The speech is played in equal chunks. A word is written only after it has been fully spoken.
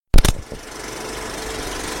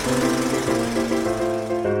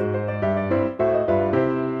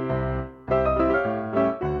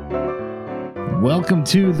Welcome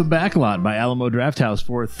to the Backlot by Alamo Drafthouse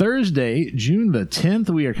for Thursday, June the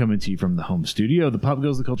 10th. We are coming to you from the home studio of the Pop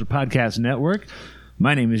Goes the Culture Podcast Network.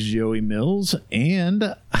 My name is Joey Mills,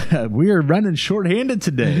 and we are running shorthanded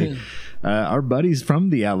today. Our buddies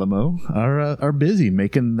from the Alamo are busy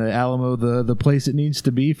making the Alamo the place it needs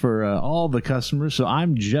to be for all the customers. So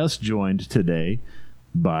I'm just joined today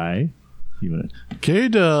by...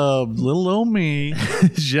 K-Dub, little old me.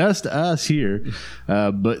 Just us here.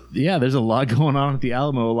 But yeah, there's a lot going on at the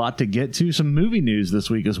Alamo, a lot to get to. Some movie news this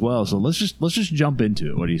week as well. So let's just jump into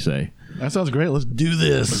it. What do you say? That sounds great. Let's do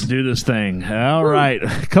this. Let's do this thing. All right.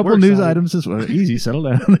 A couple news items. Easy, settle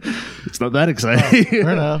down. It's not that exciting. Fair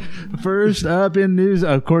enough. First up in news,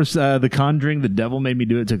 of course, The Conjuring, The Devil Made Me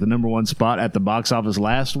Do It, took the #1 spot at the box office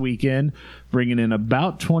last weekend, bringing in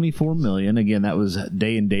about $24 million. Again, that was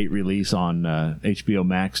day and date release on HBO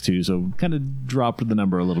Max too, so kind of dropped the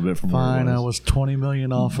number a little bit from Fine, where it was. I was $20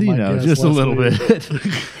 million off of my guess just a last little week.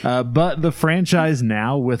 bit. But the franchise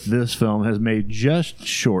now with this film has made just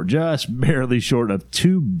barely short of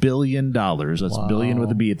 $2 billion. That's Wow. billion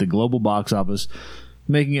with a B at the global box office,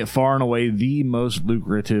 making it far and away the most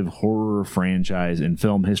lucrative horror franchise in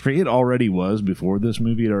film history. It already was before this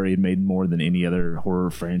movie. It already made more than any other horror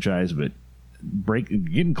franchise, but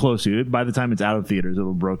getting close to it. By the time it's out of theaters,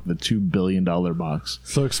 it'll broke the $2 billion box.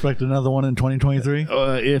 So expect another one in 2023?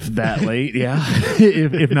 If that late, yeah.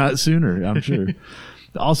 if not sooner, I'm sure.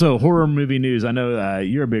 Also, horror movie news. I know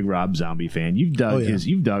you're a big Rob Zombie fan. You've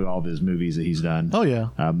dug all of his movies that he's done. Oh, yeah.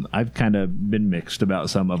 I've kind of been mixed about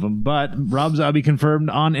some of them, but Rob Zombie confirmed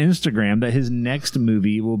on Instagram that his next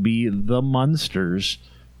movie will be The Munsters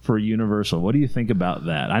for Universal. What do you think about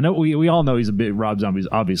that? I know we all know he's a big Rob Zombie's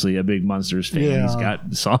obviously a big Munsters fan. Yeah. He's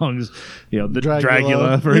got songs, the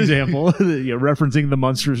Dracula for example, referencing the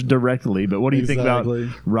Munsters directly. But what do you think about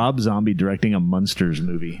Rob Zombie directing a Munsters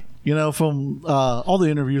movie? From all the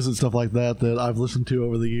interviews and stuff like that I've listened to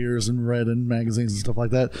over the years and read in magazines and stuff like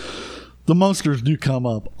that, the Munsters do come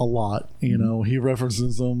up a lot. He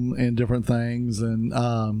references them in different things,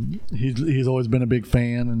 and he's always been a big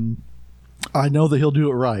fan, and I know that he'll do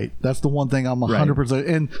it right. That's the one thing I'm 100%.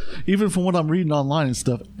 And even from what I'm reading online and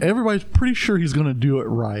stuff, everybody's pretty sure he's going to do it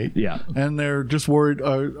right. Yeah. And they're just worried,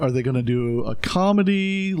 are they going to do a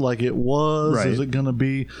comedy like it was? Right. Is it going to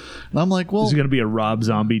be... And I'm like, well... Is it going to be a Rob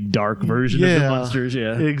Zombie dark version of the Munsters?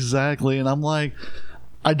 Yeah. Exactly. And I'm like,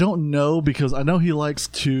 I don't know, because I know he likes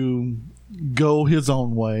to go his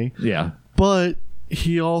own way. Yeah. But...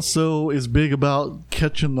 he also is big about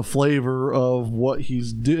catching the flavor of what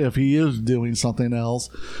if he is doing something else.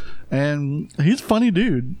 And he's a funny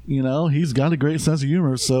dude, he's got a great sense of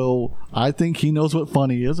humor. So I think he knows what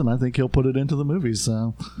funny is, and I think he'll put it into the movie.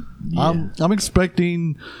 So yeah. I'm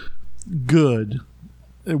expecting good.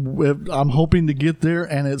 I'm hoping to get there,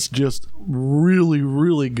 and it's just really,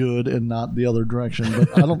 really good, and not the other direction.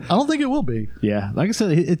 But I don't think it will be. Yeah, like I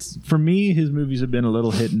said, it's for me. His movies have been a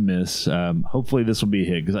little hit and miss. Hopefully, this will be a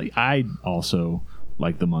hit, because I also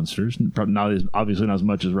like the Munsters. Obviously not as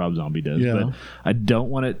much as Rob Zombie does, but I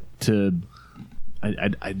don't want it to.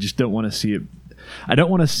 I just don't want to see it. I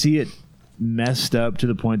don't want to see it messed up to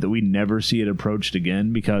the point that we never see it approached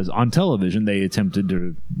again, because on television they attempted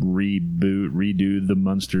to redo the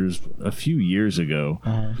Munsters a few years ago,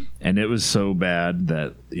 and it was so bad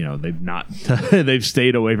that they've not they've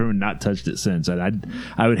stayed away from it and not touched it since. And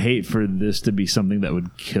I would hate for this to be something that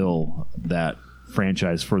would kill that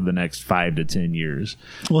franchise for the next 5 to 10 years.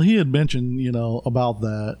 Well, he had mentioned about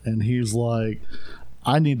that, and he's like,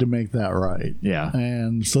 I need to make that right. Yeah.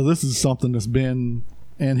 And so this is something that's been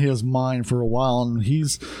in his mind for a while, and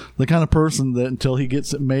he's the kind of person that until he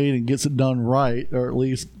gets it made and gets it done right, or at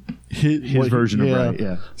least his version of right.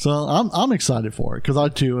 Yeah. So I'm excited for it, because I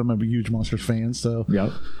too am a huge Monsters fan. So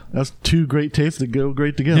yep. That's two great tastes that go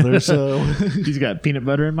great together. So he's got peanut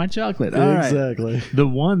butter in my chocolate. Exactly. Right. The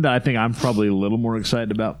one that I think I'm probably a little more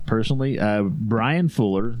excited about personally, Brian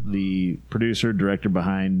Fuller, the producer, director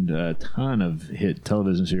behind a ton of hit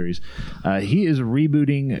television series, he is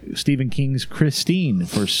rebooting Stephen King's Christine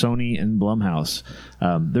for Sony and Blumhouse.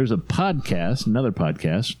 There's another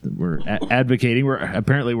podcast that we're advocating.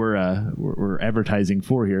 We're advertising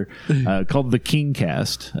for here, called the King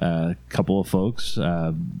Cast. A couple of folks.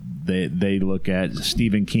 They look at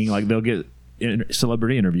Stephen King, like they'll get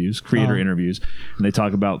celebrity interviews, creator interviews, and they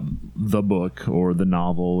talk about the book or the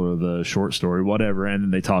novel or the short story, whatever, and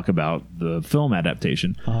then they talk about the film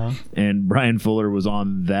adaptation. And Brian Fuller was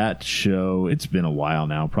on that show. It's been a while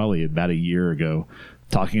now, probably about a year ago,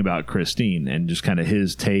 talking about Christine and just kind of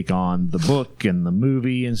his take on the book and the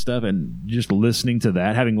movie and stuff. And just listening to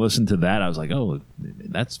that, having listened to that, I was like, oh,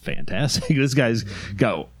 that's fantastic. This guy's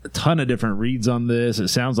got a ton of different reads on this. It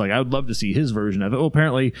sounds like I would love to see his version of it. Well,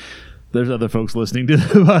 apparently there's other folks listening to the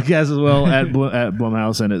podcast as well at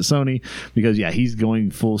Blumhouse and at Sony, because he's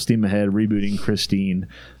going full steam ahead rebooting Christine,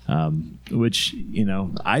 which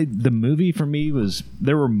the movie for me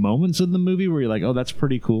there were moments in the movie where you're like, oh, that's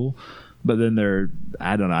pretty cool, but then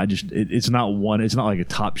I don't know, it's not like a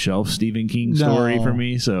top shelf Stephen King story for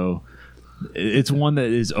me, so it's one that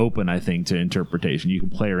is open, I think, to interpretation. You can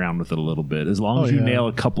play around with it a little bit as long as you nail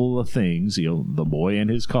a couple of things, the boy and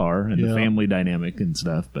his car and the family dynamic and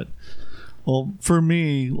stuff. But well, for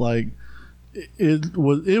me, like it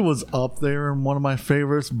was up there and one of my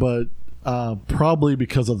favorites, but probably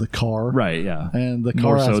because of the car, right? Yeah, and the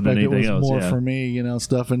car more aspect, it was else, more for me,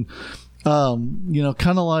 stuff. And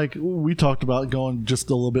kind of like we talked about, going just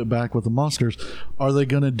a little bit back with the monsters. Are they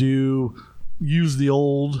going to use the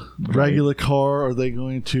old regular car? Are they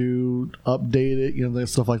going to update it?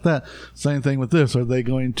 Stuff like that. Same thing with this. Are they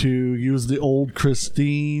going to use the old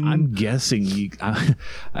Christine? I'm guessing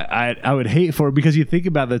I would hate for it, because you think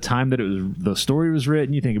about the time that the story was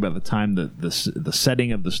written. You think about the time that the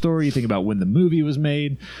setting of the story. You think about when the movie was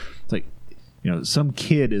made. It's like, some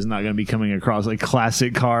kid is not going to be coming across a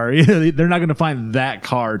classic car. They're not going to find that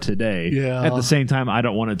car today. Yeah. At the same time, I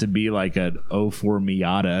don't want it to be like an 04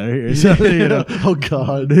 Miata or something. Oh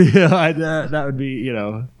God. That would be,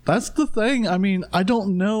 That's the thing. I mean, I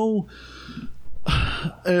don't know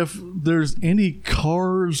if there's any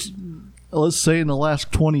cars, let's say in the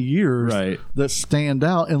last 20 years, that stand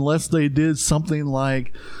out, unless they did something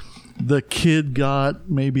like the kid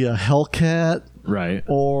got maybe a Hellcat. Right.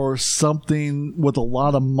 Or something with a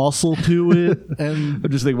lot of muscle to it. And I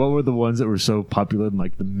just think, what were the ones that were so popular in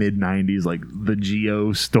like the mid 90s, like the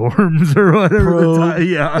Geo Storms or whatever? I'd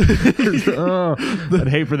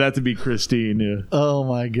hate for that to be Christine. Yeah. Oh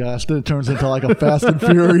my gosh. Then it turns into like a Fast and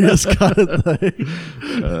Furious kind of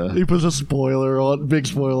thing. He puts a big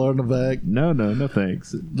spoiler on the back. No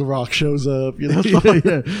thanks. The Rock shows up.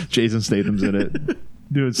 Jason Statham's in it.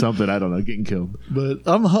 Doing something, I don't know, getting killed. But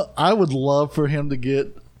I would love for him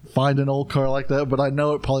to find an old car like that, but I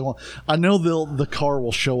know it probably won't. I know the car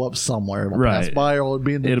will show up somewhere. It'll pass by, or it'll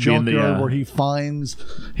be in the junkyard where he finds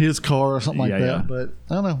his car or something like that. Yeah. But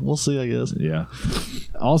I don't know. We'll see, I guess. Yeah.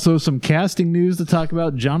 Also, some casting news to talk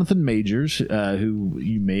about. Jonathan Majors, who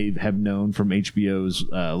you may have known from HBO's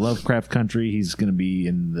Lovecraft Country. He's going to be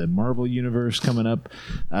in the Marvel Universe coming up.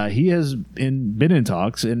 He has been in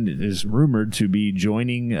talks and is rumored to be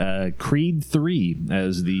joining Creed 3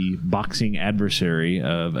 as the boxing adversary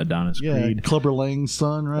of Adonis Creed. Clubber Lang's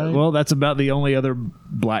son, right? Well, that's about the only other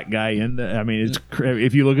black guy in the. I mean,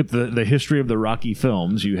 if you look at the history of the Rocky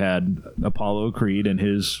films, you had Apollo Creed and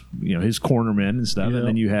his cornermen and stuff, and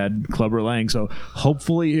then you had Clubber Lang. So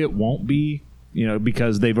hopefully it won't be,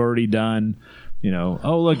 because they've already done.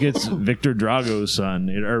 Oh look, it's Victor Drago's son,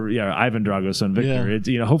 Ivan Drago's son, Victor. Yeah.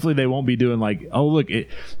 It's hopefully they won't be doing like, oh look,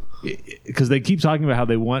 because they keep talking about how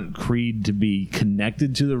they want Creed to be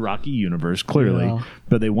connected to the Rocky universe, clearly,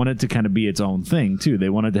 but they want it to kind of be its own thing too. They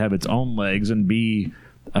want it to have its own legs and be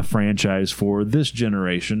a franchise for this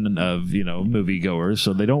generation of moviegoers.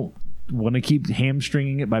 So they don't want to keep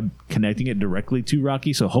hamstringing it by connecting it directly to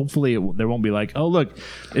Rocky. So hopefully there won't be like, oh look,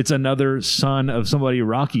 it's another son of somebody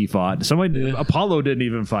Rocky fought. Apollo didn't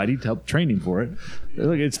even fight. He helped training for it.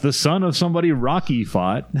 Look, it's the son of somebody Rocky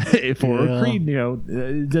fought for Creed.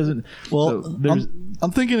 It doesn't. Well, so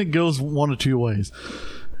I'm thinking it goes one of two ways.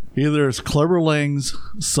 Either it's Clubber Lang's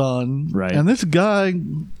son, right? And this guy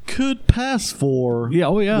could pass for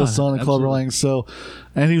the son of Clubber Lang. So,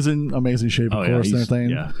 and he's in amazing shape, of course, and everything.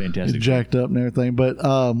 Yeah, fantastic. He's jacked up and everything. But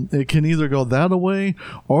it can either go that way,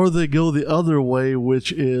 or they go the other way,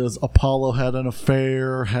 which is Apollo had an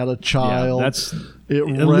affair, had a child.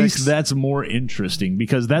 At least that's more interesting,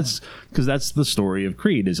 because that's the story of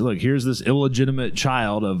Creed. Is look, here's this illegitimate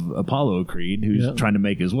child of Apollo Creed who's trying to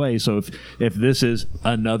make his way. So if this is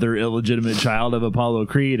another illegitimate child of Apollo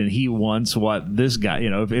Creed and he wants what this guy,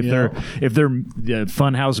 if they're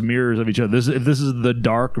funhouse mirrors of each other, if this is the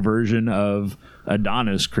dark version of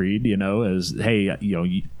Adonis Creed, as hey,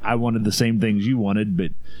 I wanted the same things you wanted,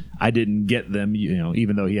 but I didn't get them,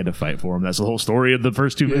 even though he had to fight for them. That's the whole story of the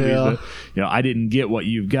first two movies. But, I didn't get what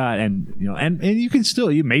you've got, and and you can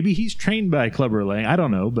still maybe he's trained by Clubber Lang. I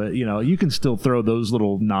don't know, but you can still throw those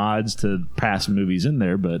little nods to past movies in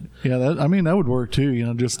there. But that would work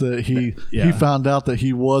too. Just that he found out that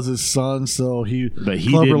he was his son, so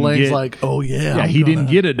Clubber Lang's like, oh yeah, he didn't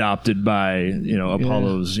get adopted by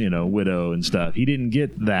Apollo's widow and stuff. He didn't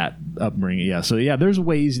get that upbringing. So there's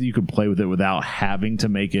ways that you could play with it without having to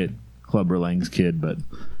make it Clubber Lang's kid, but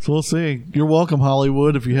so we'll see. You're welcome,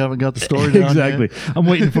 Hollywood, if you haven't got the story down exactly. yet. I'm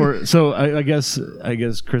waiting for. So I guess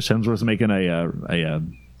Chris Hemsworth's making a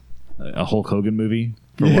Hulk Hogan movie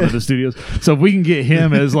for one of the studios. So if we can get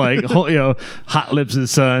him as like Hot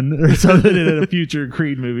Lips' son or something in a future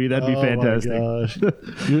Creed movie, that'd be fantastic. My gosh.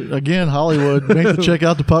 Again, Hollywood, make the check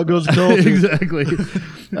out the Pot Goes to Culture. Exactly.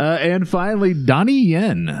 And finally, Donnie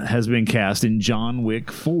Yen has been cast in John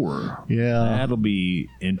Wick 4. Yeah, that'll be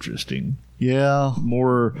interesting. Yeah,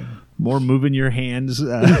 more moving your hands.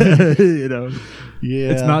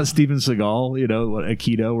 Yeah, it's not Steven Seagal,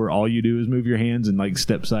 Aikido, where all you do is move your hands and like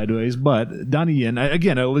step sideways. But Donnie Yen,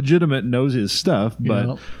 again, a legitimate, knows his stuff,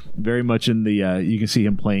 but very much in the you can see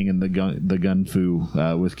him playing in the gun fu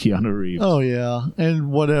with Keanu Reeves. Oh yeah,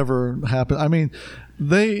 and whatever happened, I mean,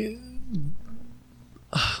 they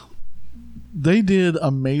did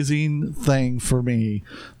amazing thing for me.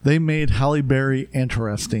 They made Halle Berry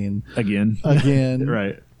interesting again,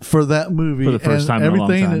 right. For that movie, for the first time in a long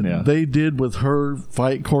time, that they did with her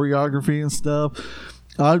fight choreography and stuff,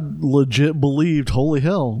 I legit believed, holy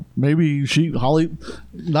hell, maybe Holly,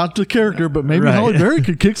 not the character, but maybe Halle Berry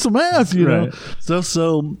could kick some ass, you know.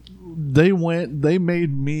 So they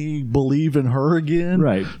made me believe in her again.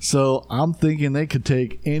 Right. So I'm thinking they could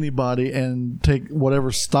take anybody and take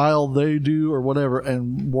whatever style they do or whatever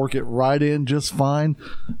and work it right in just fine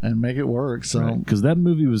and make it work. So because that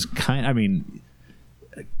movie was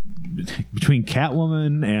between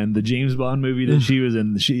Catwoman and the James Bond movie that she was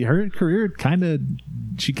in, her career kind of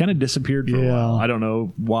disappeared for a while. I don't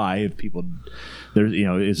know why. If people,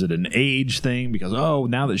 is it an age thing? Because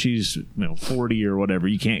now that she's 40 or whatever,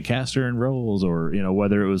 you can't cast her in roles, or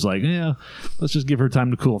whether it was like, let's just give her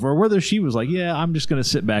time to cool, or whether she was like, I'm just gonna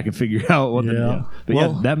sit back and figure out what.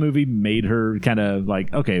 But that movie made her kind of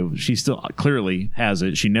like, okay, she still clearly has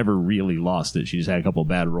it. She never really lost it. She just had a couple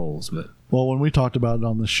bad roles, but. Well, when we talked about it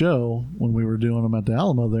on the show, when we were doing them at the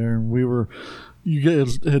Alamo there, and you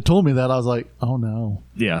guys had told me that, I was like, oh no.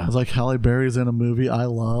 Yeah. I was like, Halle Berry's in a movie I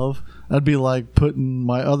love. That'd be like putting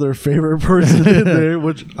my other favorite person in there,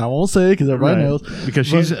 which I won't say because everybody knows. Because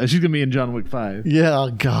she's going to be in John Wick 5. Yeah,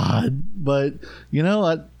 God. But,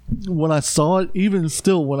 when I saw it, even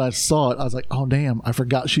still when I saw it, I was like, oh, damn, I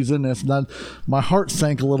forgot she's in this. And my heart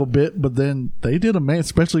sank a little bit, but then they did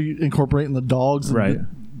especially incorporating the dogs. Right.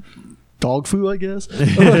 Dog foo, I guess.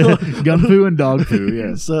 Gun foo and dog foo,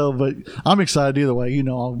 yeah. So, but I'm excited either way.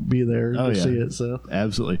 I'll be there to see it. So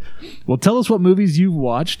absolutely. Well, tell us what movies you've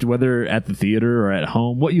watched, whether at the theater or at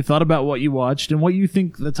home, what you thought about what you watched, and what you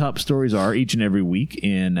think the top stories are each and every week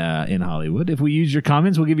in Hollywood. If we use your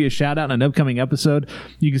comments, we'll give you a shout out in an upcoming episode.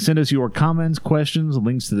 You can send us your comments, questions,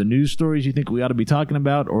 links to the news stories you think we ought to be talking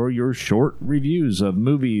about, or your short reviews of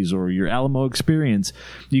movies or your Alamo experience.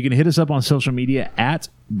 You can hit us up on social media at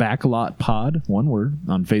Backlot Pod, one word,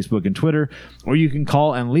 on Facebook and Twitter, or you can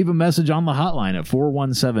call and leave a message on the hotline at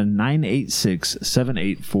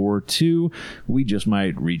 417-986-7842. We just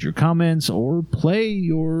might read your comments or play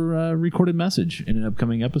your recorded message in an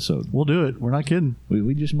upcoming episode. We'll do it. We're not kidding.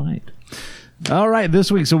 We just might. All right, this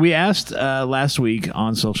week. So we asked last week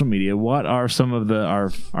on social media, what are some of our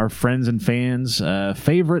friends and fans'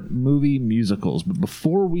 favorite movie musicals? But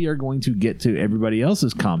before we are going to get to everybody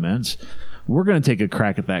else's comments, we're going to take a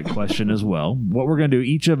crack at that question as well. What we're going to do,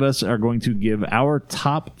 each of us are going to give our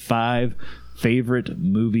top 5 favorite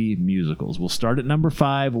movie musicals. We'll start at number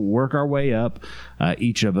 5, work our way up,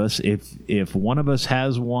 each of us. If one of us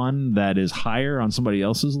has one that is higher on somebody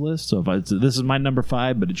else's list, so if this is my number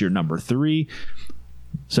 5, but it's your number 3,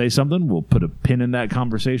 say something. We'll put a pin in that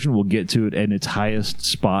conversation. We'll get to it in its highest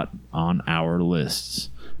spot on our lists.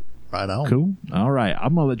 Right on. Cool. All right.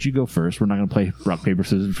 I'm going to let you go first. We're not going to play rock, paper,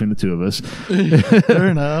 scissors between the two of us. Fair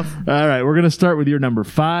enough. All right. We're going to start with your number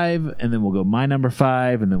 5, and then we'll go my number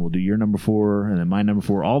 5, and then we'll do your number 4, and then my number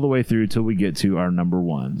 4, all the way through till we get to our number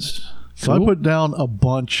 1s. So cool. I put down a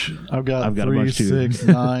bunch. I've got 3, a bunch 6,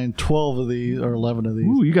 9, 12 of these, or 11 of these.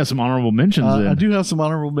 Ooh, you got some honorable mentions then. I do have some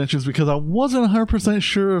honorable mentions because I wasn't 100%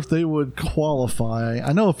 sure if they would qualify.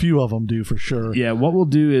 I know a few of them do for sure. Yeah, what we'll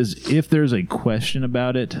do is if there's a question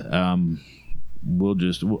about it, we'll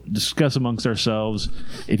discuss amongst ourselves.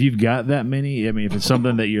 If you've got that many, I mean, if it's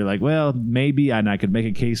something that you're like, well, maybe, and I could make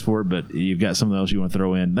a case for it, but you've got something else you want to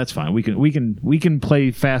throw in, that's fine. We can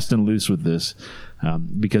play fast and loose with this.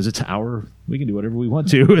 Because we can do whatever we want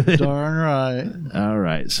to with it. Darn right. All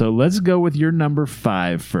right. So let's go with your number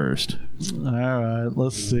 5 first. All right.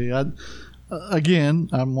 Let's see. I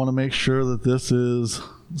want to make sure that this is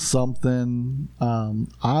something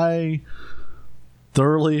I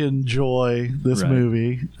thoroughly enjoy this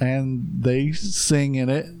movie, and they sing in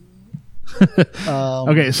it.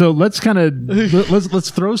 Okay, so let's kind of let's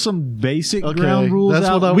throw some basic ground rules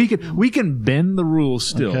out. We can bend the rules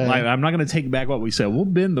still. Okay. I'm not going to take back what we said. We'll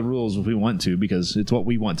bend the rules if we want to because it's what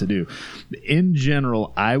we want to do. In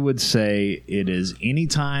general, I would say it is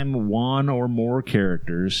anytime one or more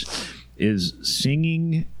characters is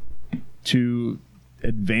singing to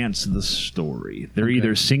advance the story. They're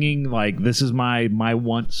either singing like this is my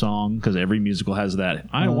want song because every musical has that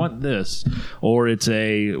I want this, or it's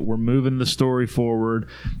we're moving the story forward.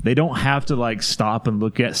 They don't have to like stop and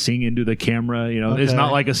sing into the camera. It's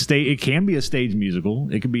not like a stage. It can be a stage musical.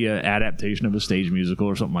 It could be an adaptation of a stage musical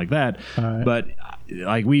or something like that. Right. But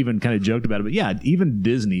like we even kind of joked about it. But yeah, even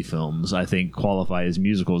Disney films I think qualify as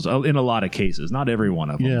musicals in a lot of cases. Not every one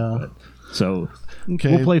of them. Yeah. But, so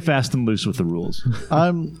we'll play fast and loose with the rules.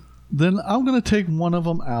 I'm going to take one of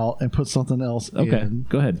them out and put something else in. Okay,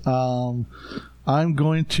 go ahead. I'm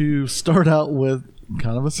going to start out with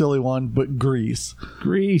kind of a silly one, but Grease.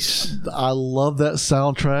 I love that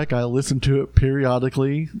soundtrack. I listen to it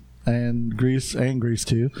periodically, and Grease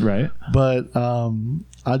 2. Right. But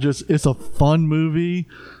it's a fun movie,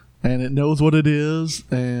 and it knows what it is,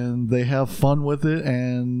 and they have fun with it,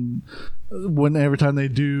 and every time they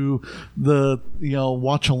do the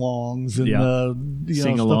watch-alongs and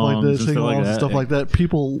the stuff like that,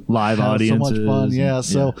 people live have audiences so much fun.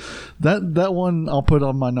 So that one I'll put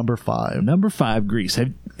on my number 5. Number 5, Grease.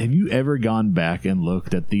 Have you ever gone back and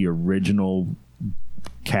looked at the original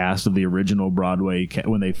cast of the original Broadway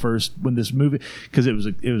when this movie, because it was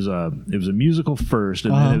a musical first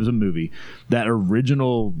and then it was a movie. That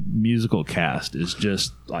original musical cast is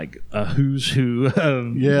just like a who's who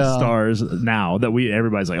of stars now that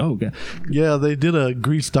everybody's like, oh God. Yeah, they did a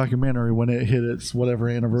Grease documentary when it hit its whatever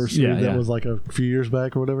anniversary that was like a few years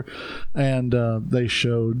back or whatever, and they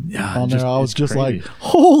showed on there. I was just crazy. Like,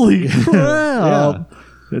 holy crap.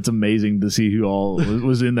 It's amazing to see who all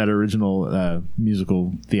was in that original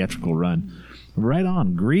musical theatrical run. Right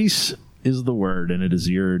on. Grease is the word, and it is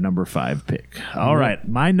your number 5 pick. All right,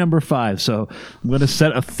 my number 5. So I'm going to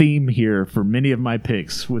set a theme here for many of my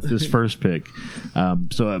picks with this first pick.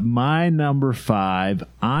 So at my number 5,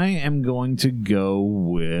 I am going to go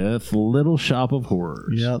with Little Shop of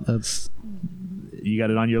Horrors. Yeah, that's... You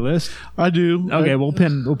got it on your list? I do. Okay, we'll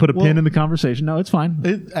put a pin in the conversation. No, it's fine.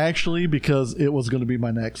 It actually, because it was going to be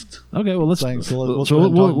my next. Okay, well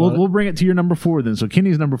we'll bring it to your number 4 then. So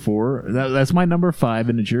Kenny's number 4. That's my number 5,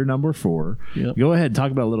 and it's your number 4. Yep. Go ahead,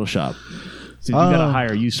 talk about Little Shop. Since you got a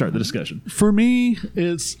higher, you start the discussion. For me,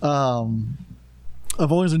 it's I've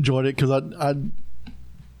always enjoyed it because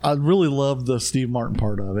I really loved the Steve Martin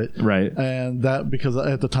part of it. Right. And that because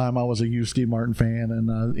at the time I was a huge Steve Martin fan,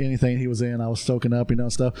 and anything he was in, I was soaking up,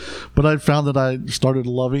 stuff. But I found that I started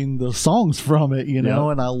loving the songs from it, and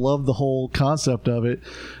I loved the whole concept of it.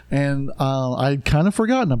 And I'd kind of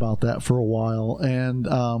forgotten about that for a while.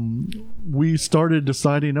 And we started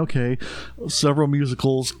deciding, okay, several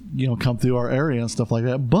musicals, come through our area and stuff like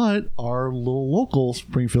that. But our little local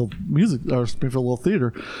Springfield Little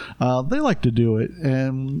Theater, they like to do it.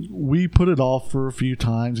 And we put it off for a few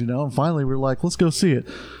times, and finally we were like, let's go see it.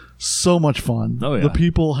 So much fun. Oh, yeah. The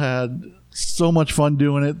people had so much fun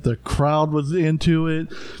doing it. The crowd was into it.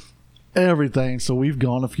 Everything. So we've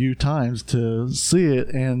gone a few times to see it,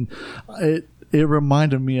 and it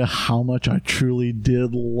reminded me of how much I truly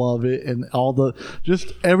did love it, and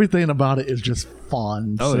just everything about it is just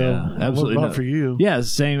fun. Oh, so, yeah, absolutely. What about for you? Yeah,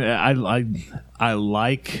 same. I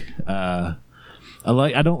like.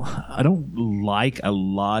 I don't like a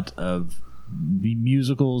lot of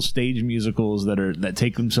the stage musicals that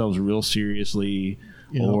take themselves real seriously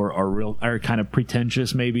or are kind of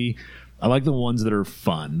pretentious maybe. I like the ones that are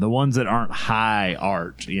fun, the ones that aren't high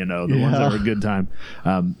art, the ones that are a good time.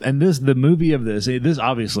 And the movie of this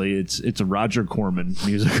obviously it's a Roger Corman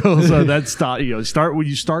musical, so that's start when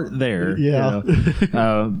you start there. Yeah.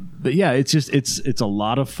 But yeah, it's a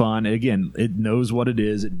lot of fun. Again, it knows what it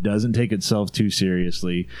is. It doesn't take itself too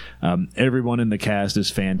seriously. Everyone in the cast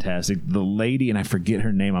is fantastic. The lady, and I forget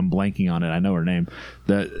her name, I'm blanking on it. I know her name.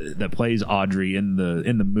 That plays Audrey in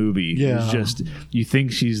the movie. Yeah. Is just, you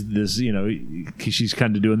think she's this, she's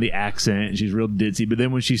kind of doing the accent and she's real ditzy, but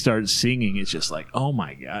then when she starts singing, it's just like, oh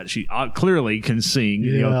my God, she clearly can sing.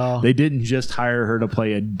 Yeah. They didn't just hire her to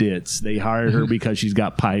play a ditz. They hired her because she's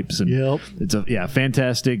got pipes, and it's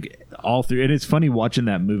fantastic all through. And it's funny watching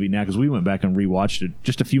that movie now because we went back and rewatched it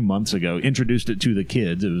just a few months ago, introduced it to the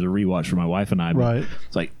kids. It was a rewatch for my wife and I. Right.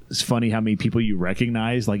 It's like it's funny how many people you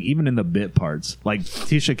recognize, like even in the bit parts. Like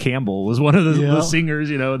Tisha Campbell was one of the singers,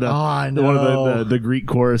 you know, one of the Greek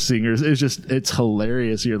chorus singers. It's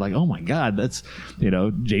hilarious. You're like, oh my God, that's, you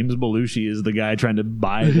know, James Belushi is the guy trying to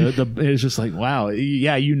buy the it's just like, wow.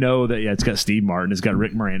 Yeah, you know that, it's got Steve Martin, it's got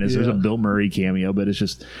Rick Moranis, there's a Bill Murray cameo, but it's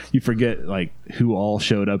just, you forget like who all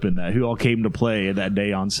showed up in that, who all came to play that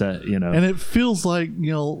day on set, you know. And it feels like,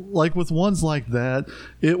 you know, like with ones like that,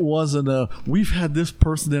 it wasn't we've had this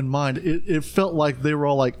person in mind. It felt like they were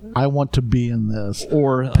all like, I want to be in this.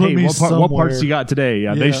 Or, hey, what parts you got today?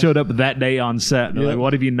 Yeah, they showed up that day on set. And they're like,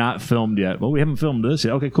 what have you not filmed yet? Well, we haven't filmed this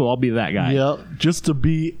yet. Okay, cool. I'll be that guy. Yeah, just to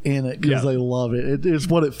be in it because they love it. It's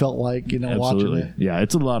what it felt like, you know, watching it. Yeah,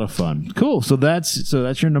 it's a lot of fun. Cool. So that's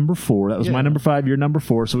your number 4. That was my number 5. Your number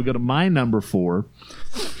 4. So we go to my number 4.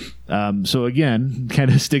 So again,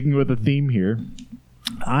 kind of sticking with the theme here.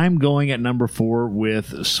 I'm going at number 4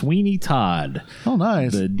 with Sweeney Todd. Oh,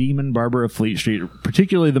 nice. The Demon Barber of Fleet Street,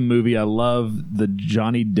 particularly the movie. I love the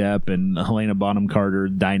Johnny Depp and Helena Bonham Carter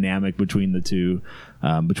dynamic between the two,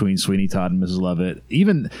 between Sweeney Todd and Mrs. Lovett.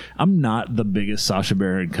 Even, I'm not the biggest Sacha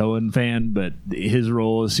Baron Cohen fan, but his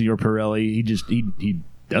role as Signor Pirelli, he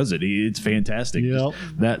does it. It's fantastic. Yep.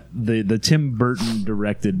 That the Tim Burton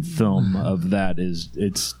directed film of that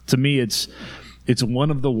to me it's one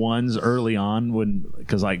of the ones early on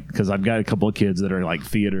because I've got a couple of kids that are like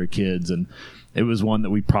theater kids, and it was one that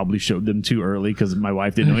we probably showed them too early because my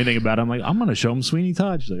wife didn't know anything about it. I'm like, I'm going to show them Sweeney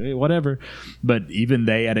Todd. She's like, hey, whatever. But even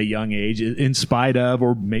they at a young age, in spite of,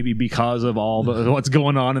 or maybe because of all what's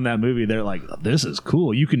going on in that movie, they're like, this is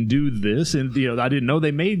cool. You can do this. And, you know, I didn't know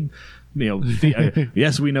they made, you know,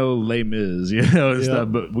 yes, we know Les Mis, you know, and stuff,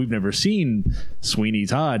 but we've never seen Sweeney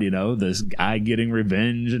Todd, you know, this guy getting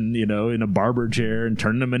revenge and, you know, in a barber chair and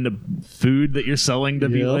turning them into food that you're selling to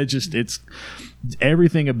people. It's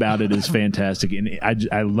everything about it is fantastic. And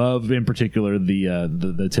I love in particular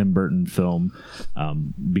the Tim Burton film,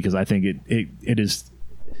 because I think it is,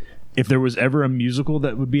 if there was ever a musical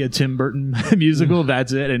that would be a Tim Burton musical,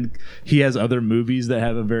 that's it. And he has other movies that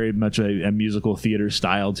have a very much a musical theater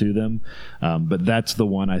style to them. But that's the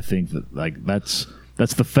one I think that like that's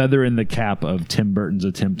the feather in the cap of Tim Burton's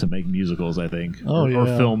attempt to make musicals, I think. Or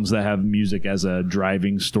films that have music as a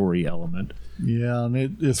driving story element. Yeah,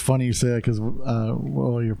 and it's funny you say that because,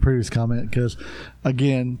 your previous comment, because,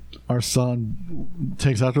 again, our son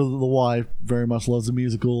takes after the wife, very much loves the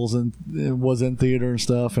musicals and was in theater and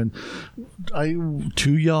stuff, and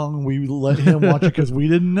too young, we let him watch it because we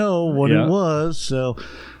didn't know what it was, so...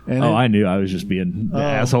 I knew I was just being the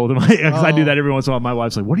asshole to my because I do that every once in a while. My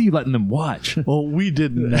wife's like, "What are you letting them watch?" Well, we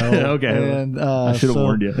didn't know. Okay, and I should have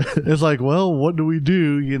warned you. It's like, well, what do we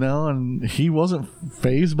do? You know, and he wasn't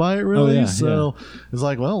fazed by it really. It's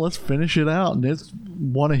like, well, let's finish it out, and it's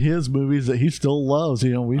one of his movies that he still loves.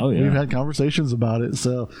 You know, we've had conversations about it,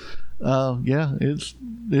 so.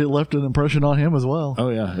 It left an impression on him as well. Oh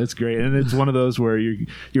yeah, it's great, and it's one of those where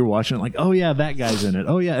you're watching it like, oh yeah, that guy's in it.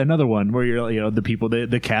 Oh yeah, another one where you're the people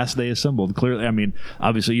the cast they assembled. Clearly, I mean,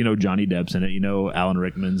 obviously Johnny Depp's in it. Alan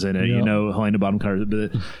Rickman's in it. Yep. Helena Bonham Carter.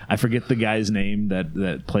 But I forget the guy's name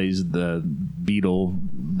that plays the Beetle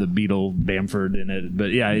Bamford in it.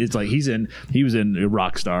 But yeah, it's like he was in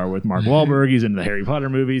Rockstar with Mark Wahlberg. He's in the Harry Potter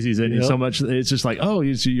movies. He's in so much. It's just like, oh,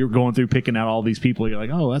 you're going through picking out all these people. You're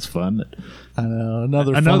like, oh, that's fun. I know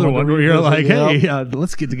another one where you're like, hey,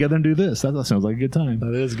 let's get together and do this. That sounds like a good time.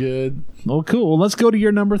 That is good. Well, cool. Well, let's go to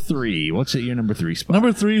your number 3. What's at your number 3 spot?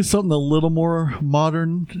 Number 3 is something a little more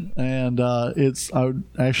modern, and I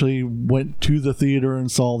actually went to the theater and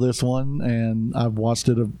saw this one, and I've watched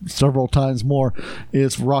it several times more.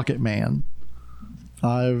 It's Rocket Man.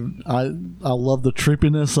 I love the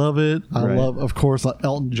trippiness of it. I love, of course,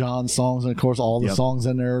 Elton John songs, and of course all the songs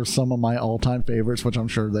in there are some of my all-time favorites, which I'm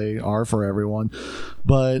sure they are for everyone.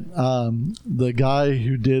 But the guy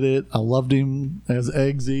who did it, I loved him as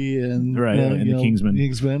Eggsy and the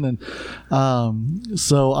Kingsman, and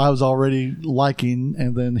so I was already liking,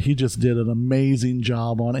 and then he just did an amazing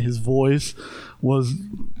job on it. His voice was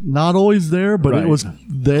not always there, but it was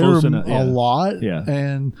there a lot,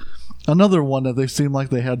 and. Another one that they seemed like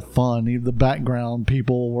they had fun. Even the background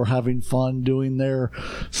people were having fun doing their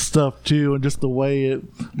stuff too, and just the way it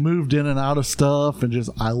moved in and out of stuff, and just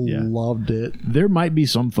I loved it. There might be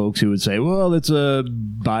some folks who would say, "Well, it's a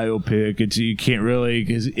biopic. You can't really."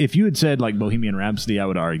 Because if you had said like Bohemian Rhapsody, I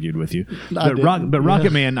would have argued with you. But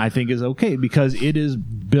Rocket Man, I think, is okay because it is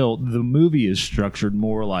built. The movie is structured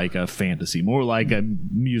more like a fantasy, more like a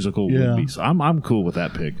musical would be. So I'm cool with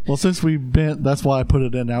that pick. Well, since that's why I put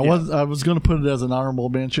it in there. I was going to put it as an honorable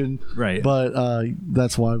mention, right? But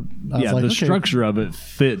that's why I was like, the structure of it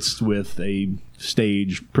fits with a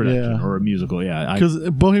stage production or a musical. Yeah, because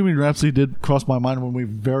Bohemian Rhapsody did cross my mind when we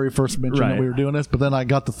very first mentioned that we were doing this, but then I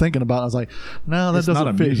got to thinking about it. I was like, no, that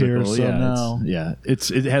doesn't fit here. So no,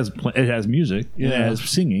 it has music, it has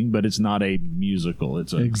singing, but it's not a musical.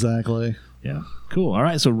 It's exactly. Yeah, cool. All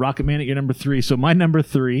right, so Rocket Man at your number 3. So my number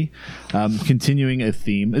 3, continuing a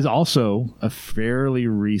theme, is also a fairly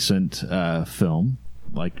recent film,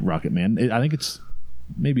 like Rocket Man. I think it's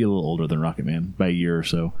maybe a little older than Rocket Man by a year or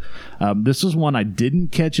so. This is one I didn't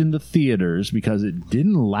catch in the theaters because it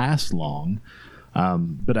didn't last long.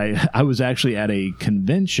 But I was actually at a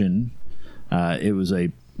convention. It was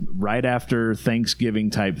a right after Thanksgiving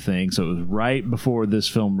type thing, so it was right before this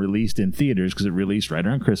film released in theaters because it released right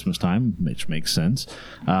around Christmas time, which makes sense.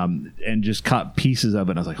 And just caught pieces of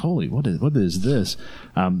it. And I was like, "Holy, what is this?"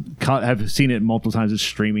 I've seen it multiple times. It's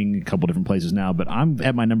streaming a couple different places now, but I'm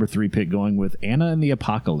at my number 3 pick, going with Anna and the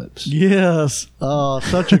Apocalypse. Yes,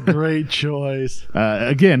 such a great choice.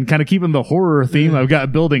 Again, kind of keeping the horror theme I've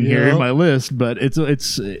got building here in my list, but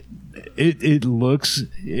it looks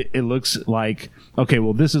like, okay,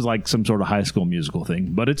 well, this is like some sort of High School Musical thing,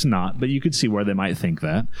 but it's not. But you could see where they might think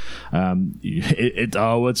that.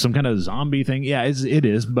 It's some kind of zombie thing. Yeah, it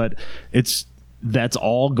is, but that's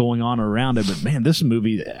all going on around it. But man, this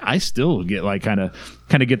movie, I still get like kind of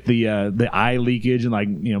get the eye leakage and, like,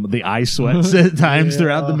 you know, the eye sweats at times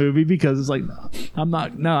throughout the movie, because it's like,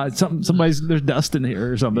 somebody's, there's dust in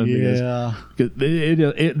here or something. Yeah, because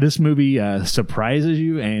this movie surprises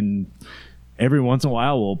you, and every once in a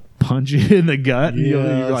while will punch you in the gut. Yes.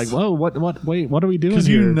 You're like, whoa, wait, what are we doing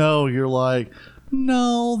here? Because you're like,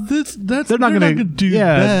 no, they're not going to do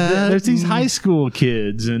that. There's these high school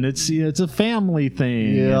kids, and it's a family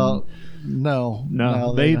thing. Yeah. No,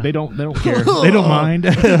 they don't care. They don't mind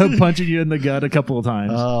punching you in the gut a couple of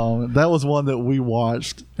times. That was one that we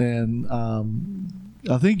watched, and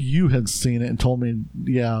I think you had seen it and told me,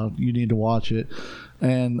 yeah, you need to watch it.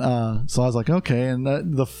 And so I was like, okay. And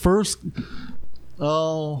the first,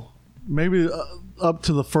 maybe up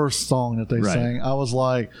to the first song that they sang, I was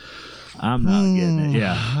like, I'm not getting it.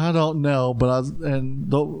 Yeah, I don't know. But I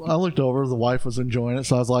looked over, the wife was enjoying it,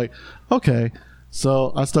 so I was like, okay.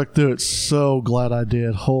 So I stuck through it. So glad I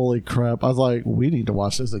did. Holy crap. I was like, we need to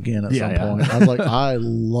watch this again at some point. I was like, I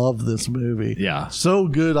love this movie. Yeah. So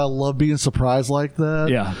good. I love being surprised like that.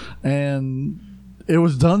 Yeah. And it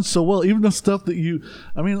was done so well. Even the stuff that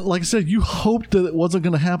like I said, you hoped that it wasn't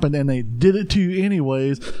going to happen, and they did it to you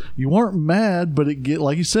anyways. You weren't mad, but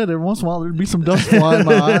like you said, every once in a while there'd be some dust flying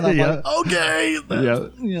by, and I'm like, okay.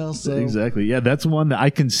 So. Exactly. Yeah, that's one that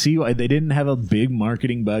I can see why they didn't have a big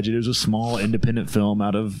marketing budget. It was a small independent film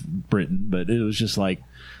out of Britain, but it was just like,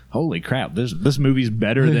 holy crap, this movie's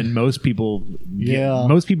better than most people than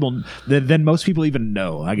most people even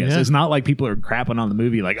know, I guess. It's not like people are crapping on the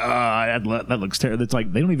movie like, that looks terrible. It's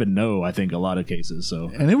like they don't even know, I think, a lot of cases.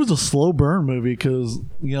 So, and it was a slow burn movie because,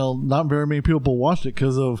 not very many people watched it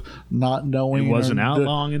because of not knowing. It wasn't out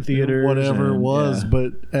long in theaters. Whatever it was.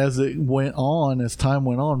 But as time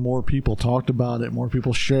went on, more people talked about it, more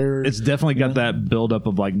people shared. It's definitely got that buildup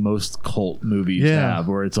of like most cult movies have,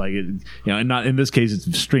 where it's like, and not in this case,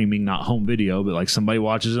 it's streaming, not home video, but like somebody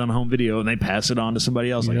watches it on home video and they pass it on to somebody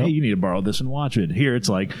else, like, hey, you need to borrow this and watch it. Here it's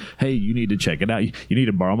like, hey, you need to check it out. You need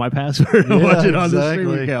to borrow my password and watch it on the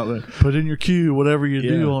streaming account. Put in your queue, whatever you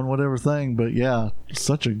do on whatever thing. But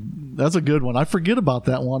that's a good one. I forget about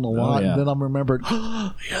that one a lot, and then I'm remembered.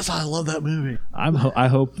 Yes, I love that movie. I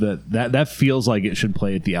hope that feels like it should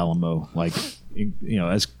play at the Alamo, like,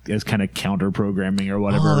 as kind of counter programming or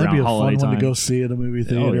whatever. That'd be a holiday fun time one to go see at a movie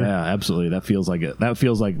theater. Oh yeah, absolutely. That feels like it. That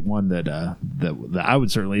feels like one that I would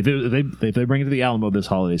certainly, if they bring it to the Alamo this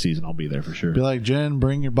holiday season, I'll be there for sure. Be like, Jen,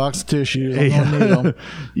 bring your box of tissues. I'm gonna need them.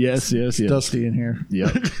 Yes. It's dusty in here.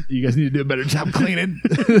 Yeah, you guys need to do a better job cleaning.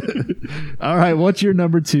 All right, what's your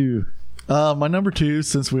number 2? My number 2,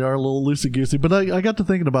 since we are a little loosey-goosey, but I got to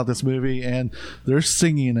thinking about this movie, and there's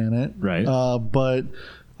singing in it. Right. But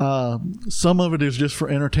some of it is just for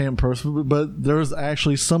entertainment purposes, but there's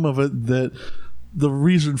actually some of it that the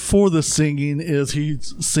reason for the singing is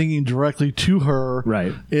he's singing directly to her.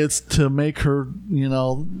 Right. It's to make her,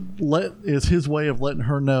 it's his way of letting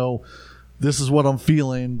her know, this is what I'm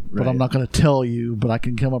feeling, but I'm not going to tell you, but I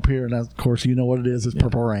can come up here, and of course, you know what it is. It's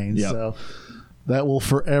Purple Rain. Yep. So that will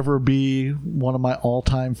forever be one of my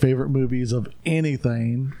all-time favorite movies of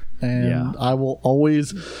anything, and I will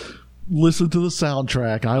always listen to the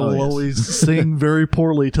soundtrack. I will always sing very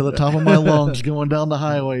poorly to the top of my lungs going down the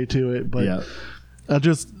highway to it, but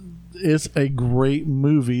it's a great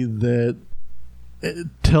movie that it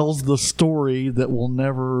tells the story that will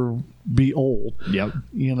never be old. Yep.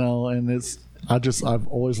 And I've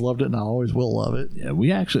always loved it, and I always will love it. Yeah, we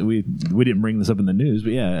didn't bring this up in the news,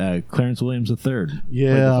 but Clarence Williams III.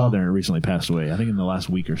 Yeah, the father recently passed away. I think in the last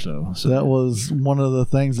week or so. So that was one of the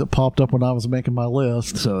things that popped up when I was making my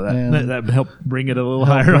list. So that helped bring it a little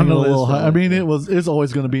higher on the list. I mean, it's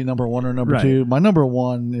always going to be number one or number two. My number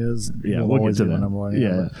one is we'll get to that. Number one.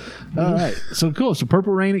 Yeah. All right. So cool. So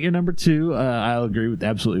Purple Rain at your number two. I'll agree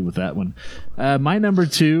absolutely with that one. My number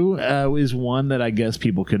two is one that I guess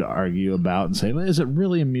people could argue about and say, well, is it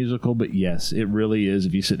really a musical? But yes, it really is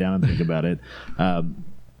if you sit down and think about it.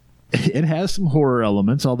 It has some horror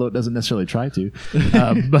elements, although it doesn't necessarily try to.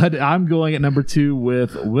 But I'm going at number two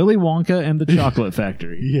with Willy Wonka and the Chocolate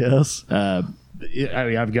Factory. Yes. I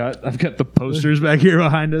mean, I've got the posters back here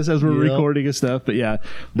behind us as we're recording and stuff. But yeah,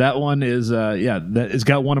 that one is it's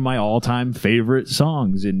got one of my all time favorite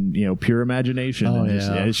songs in Pure Imagination. Oh,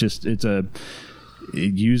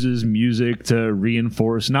 It uses music to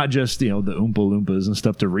reinforce not just the Oompa Loompas and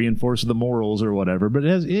stuff to reinforce the morals or whatever, but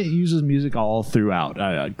it uses music all throughout.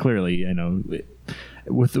 Clearly,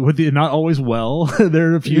 with the not always well.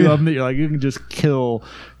 There are a few of them that you're like, you can just kill,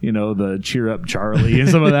 the Cheer Up Charlie and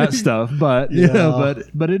some of that stuff. But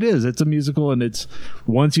but it's a musical, and it's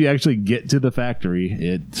once you actually get to the factory,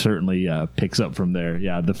 it certainly picks up from there.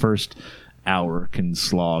 Yeah, the first hour can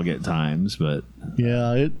slog at times, but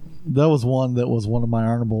that was one of my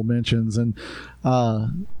honorable mentions, and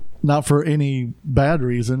not for any bad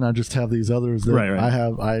reason. I just have these others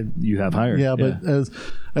that you have higher. Yeah, but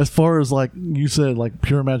as far as like you said, like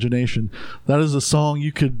Pure Imagination, that is a song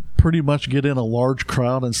you could pretty much get in a large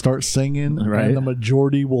crowd and start singing, and the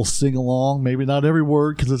majority will sing along. Maybe not every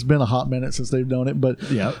word because it's been a hot minute since they've done it, but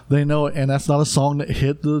they know it. And that's not a song that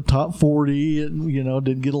hit the top 40. And,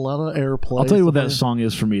 didn't get a lot of airplay. I'll tell you what that song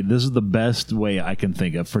is for me. This is the best way I can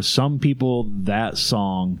think of. For some people, that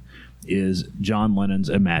song is John Lennon's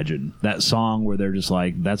Imagine. That song where they're just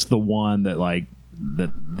like, that's the one that like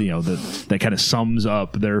that kind of sums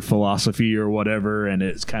up their philosophy or whatever. And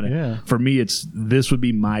it's kind of for me, this would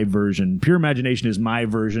be my version. Pure Imagination is my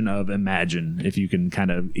version of Imagine, if you can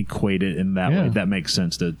kind of equate it in that way. That makes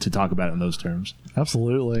sense to talk about it in those terms.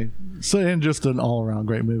 Absolutely. So, and just an all around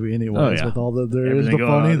great movie anyways. With all there everything is the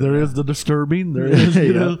funny, there is the disturbing, there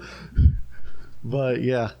is But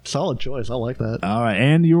yeah, solid choice. I like that. All right,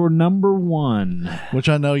 and your number one, which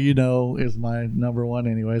I know is my number one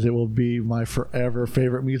anyways. It will be my forever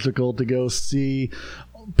favorite musical to go see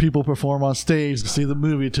people perform on stage, to see the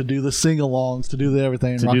movie, to do the sing-alongs, to do the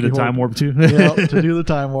everything. To do the Time Warp 2? To do the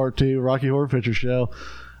Time Warp 2, Rocky Horror Picture Show.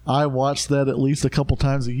 I watched that at least a couple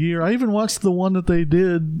times a year. I even watched the one that they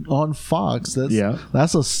did on Fox.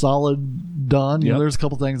 That's a solid done. There's a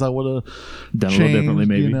couple things I would have done changed, a little differently,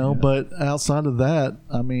 maybe. But outside of that,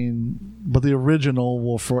 I mean, but the original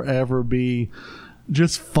will forever be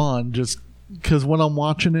just fun. Just because when I'm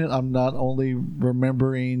watching it, I'm not only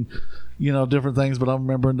remembering different things, but I'm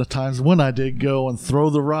remembering the times when I did go and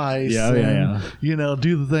throw the rice and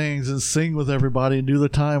do the things and sing with everybody and do the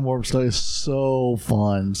time warp stuff. It's so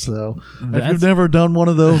fun. So if you've never done one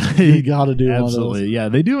of those, you got to do one of those. Absolutely. Yeah,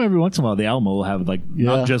 they do them every once in a while. The Alamo will have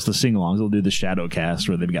not just the sing-alongs, they'll do the shadow cast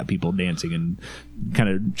where they've got people dancing and kind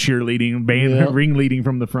of cheerleading, ringleading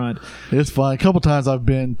from the front. It's fun. A couple times I've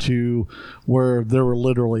been to where there were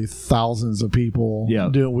literally thousands of people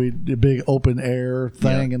doing a big open air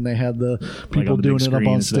thing, and they had the people doing it up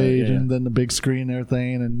on stage, and then the big screen and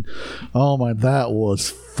everything, and that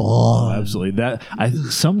was fun. Oh, absolutely.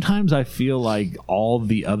 Sometimes I feel like all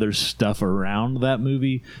the other stuff around that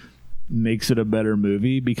movie makes it a better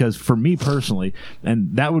movie, because for me personally,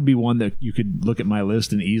 and that would be one that you could look at my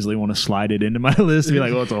list and easily want to slide it into my list and be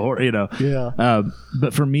like, well, it's a horror,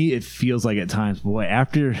 but for me, it feels like at times, boy,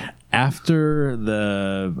 after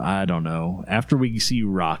we see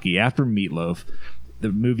Rocky, after Meatloaf,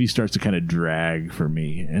 the movie starts to kind of drag for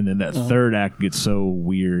me, and then that third act gets so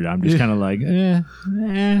weird. I'm just kind of like,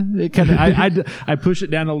 It kind of, I push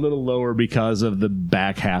it down a little lower because of the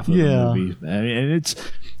back half of the movie, and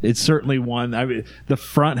it's certainly one. I mean, the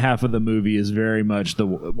front half of the movie is very much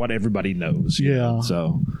what everybody knows.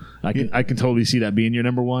 So I can totally see that being your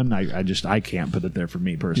number one. I can't put it there for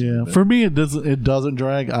me personally. Yeah, for me it doesn't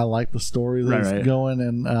drag. I like the story that's going,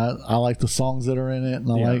 and I like the songs that are in it,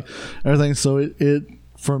 and I like everything. So it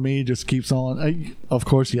for me just keeps on. Of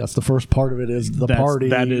course, yes, the first part of it is the party.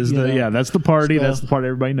 That is that's the party. So, that's the part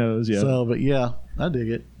everybody knows. Yeah. So, but I dig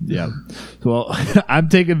it. Yeah. Well, I'm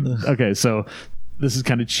taking. Okay, so. This is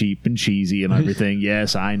kind of cheap and cheesy and everything.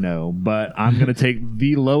 Yes, I know. But I'm going to take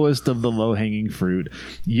the lowest of the low-hanging fruit.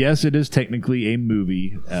 Yes, it is technically a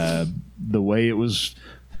movie. The way it was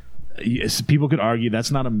yes, people could argue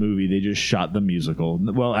that's not a movie. They just shot the musical.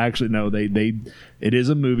 Well, actually, no. It is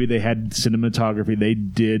a movie. They had cinematography. They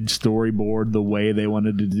did storyboard the way they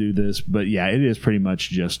wanted to do this. But yeah, it is pretty much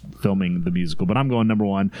just filming the musical. But I'm going number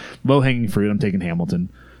one, low hanging fruit. I'm taking Hamilton.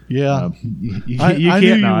 Yeah, you I can't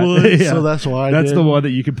knew not. you would, Yeah. so that's why that's did. the one that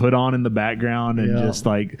you can put on in the background and Yeah. just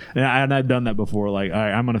like. And I've done that before. Like, all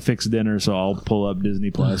right, I'm going to fix dinner, so I'll pull up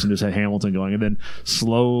Disney Plus and just have Hamilton going, and then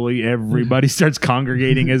slowly everybody starts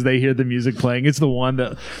congregating as they hear the music playing. It's the one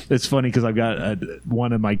that it's funny because I've got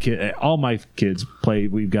one of my kids. All my kids play.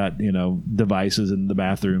 We've got devices in the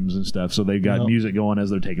bathrooms and stuff, so they've got music going as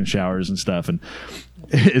they're taking showers and stuff. And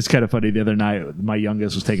it's kind of funny. The other night, my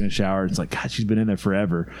youngest was taking a shower. It's like, God, she's been in there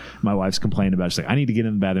forever. My wife's complaining about it. She's like, I need to get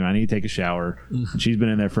in the bathroom. I need to take a shower. And she's been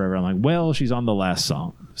in there forever. I'm like, well, she's on the last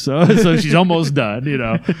song. So she's almost done.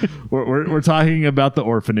 We're talking about the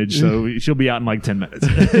orphanage, so she'll be out in like 10 minutes.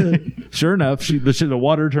 Sure enough, the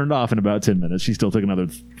water turned off in about 10 minutes. She still took another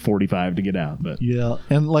 45 to get out. But yeah,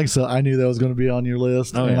 and like I said, I knew that was going to be on your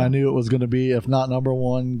list, I knew it was going to be, if not number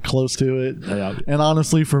one, close to it. Yeah. And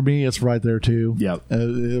honestly, for me, it's right there too. Yep.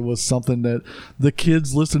 It was something that the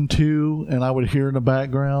kids listened to, and I would hear in the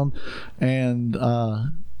background, and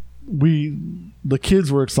the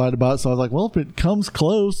kids were excited about it, so I was like, well, if it comes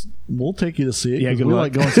close, we'll take you to see it. Yeah, good we luck.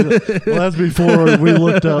 like going to see it. Well, that's before we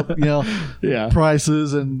looked up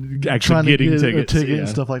prices and actually trying getting to get tickets, a ticket and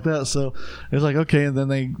stuff like that. So it was like, okay, and then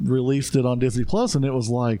they released it on Disney Plus, and it was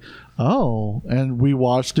like, oh, and we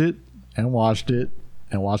watched it and watched it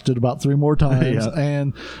and watched it about 3 more times.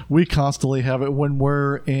 And we constantly have it when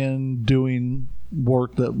we're in doing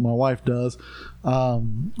work that my wife does.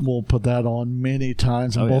 We'll put that on many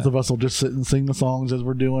times, and both of us will just sit and sing the songs as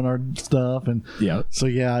we're doing our stuff. And so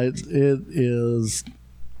it is,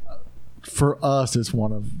 for us, it's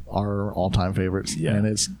one of our all-time favorites, and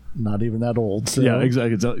it's not even that old. So. Yeah,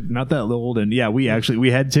 exactly. It's not that old. And we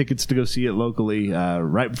had tickets to go see it locally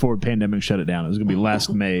right before the pandemic shut it down. It was going to be last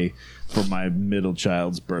May for my middle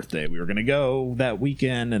child's birthday. We were going to go that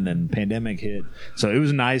weekend, and then pandemic hit. So it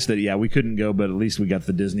was nice that we couldn't go, but at least we got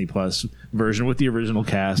the Disney Plus version with the original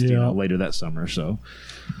cast later that summer. So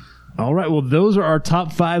all right, well, those are our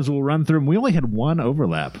top 5s. We'll run through them. We only had one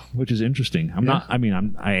overlap, which is interesting.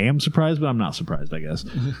 I am surprised, but I'm not surprised, I guess.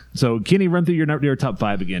 So, Kenny, run through your top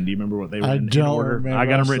 5 again. Do you remember what they were in order? Remember. I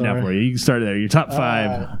got them written out for you. You can start there. Your top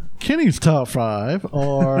 5. Kenny's top 5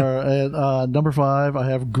 are at number 5, I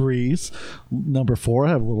have Grease. Number 4, I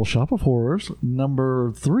have Little Shop of Horrors.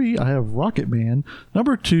 Number 3, I have Rocket Man.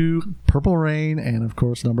 Number 2, Purple Rain. And, of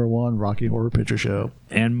course, number 1, Rocky Horror Picture Show.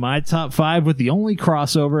 And my top 5 with the only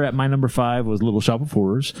crossover at my number 5 was Little Shop of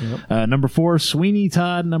Horrors. Number 4, Sweeney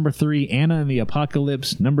Todd. Number 3, Anna and the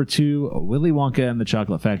Apocalypse. Number 2, Willy Wonka and the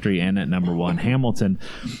Chocolate Factory. And at number 1, Hamilton.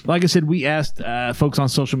 Like I said, we asked folks on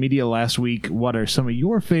social media last week, what are some of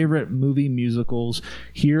your favorite movie musicals?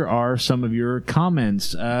 Here are some of your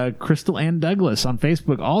comments. Crystal Ann Douglas on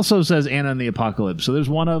Facebook also says Anna and the Apocalypse. So there's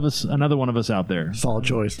another one of us out there. Solid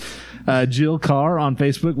choice. Jill Carr on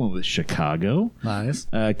Facebook went with Chicago. Nice.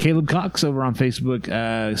 Caleb Cox over on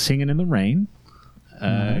Facebook, Singing in the Rain.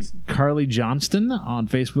 Nice. Carly Johnston on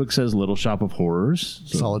Facebook says Little Shop of Horrors.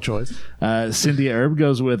 So, solid choice. Cynthia Erb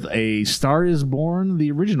goes with A Star is Born, the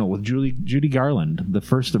original with Judy Garland, the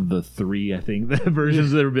first of the 3, I think, the versions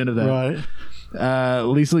that have been of that. Right.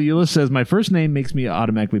 Lisa Eula says, my first name makes me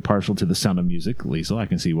automatically partial to The Sound of Music. Lisa, I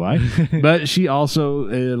can see why. But she also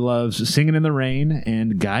loves Singing in the Rain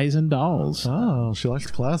and Guys and Dolls. Oh, she likes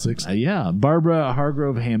the classics. Barbara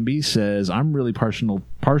Hargrove Hamby says, I'm really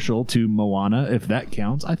partial to Moana, if that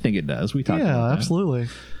counts. I think it does. We talked about that. Yeah, absolutely.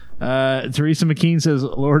 Teresa McKean says,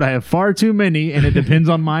 Lord, I have far too many, and it depends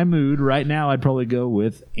on my mood. Right now, I'd probably go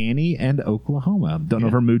with Annie and Oklahoma. Don't know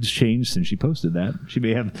if her mood's changed since she posted that. She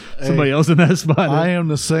may have somebody else in that spot. I am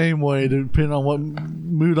the same way, depending on what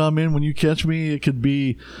mood I'm in. When you catch me, it could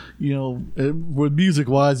be, with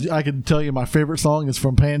music-wise, I could tell you my favorite song is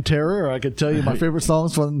from Pantera, or I could tell you my favorite song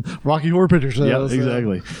is from Rocky Horror Picture Show. Yeah,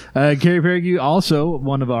 exactly. Carrie Parague, also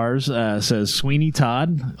one of ours, says Sweeney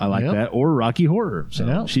Todd. I like that. Or Rocky Horror.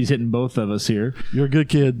 So she's hitting both of us here. You're a good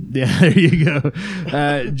kid. Yeah, there you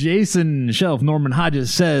go. Jason Shelf, Norman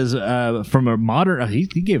Hodges says from a modern, he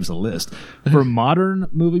gave us a list. For modern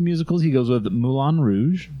movie musicals, he goes with Moulin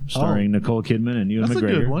Rouge, starring Nicole Kidman and Ewan McGregor. That's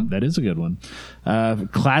a good one. That is a good one.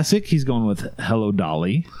 Classic, he's going with Hello,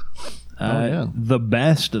 Dolly. The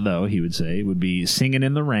best, though, he would say, would be Singing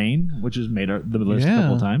in the Rain, which has made the list a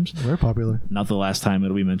couple times. Very popular. Not the last time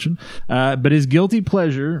it'll be mentioned. But his guilty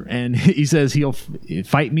pleasure, and he says he'll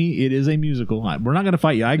fight me, it is a musical. We're not going to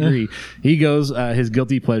fight you. I agree. He goes, his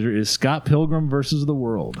guilty pleasure is Scott Pilgrim versus the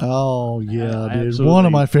World. Oh, yeah, dude. One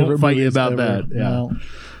of my favorite movies. Fight you ever. about that.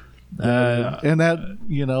 Yeah. And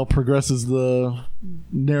that, progresses the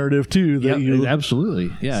narrative too.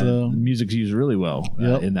 Absolutely. Yeah. So, music's used really well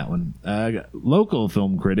in that one. Local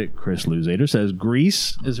film critic Chris Luzader says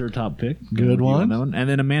Grease is her top pick. Good one. And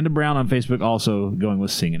then Amanda Brown on Facebook also going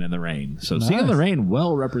with Singing in the Rain. So nice. Singing in the Rain,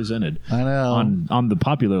 well represented. I know. On the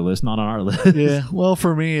popular list, not on our list. Yeah. Well,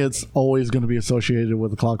 for me, it's always going to be associated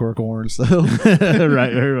with the Clockwork Orange. So.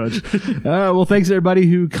 Right. Very much. Well, thanks everybody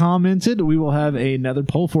who commented. We will have another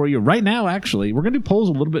poll for you right now. Actually, we're going to do polls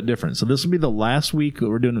a little bit different. So this will be the last week that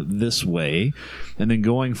we're doing it this way, and then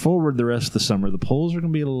going forward the rest of the summer, the polls are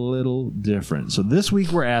going to be a little different. So this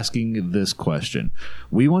week we're asking this question.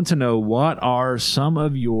 We want to know, what are some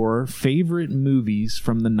of your favorite movies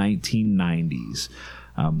from the 1990s?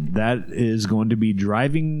 That is going to be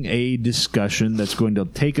driving a discussion that's going to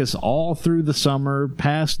take us all through the summer,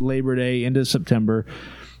 past Labor Day, into September.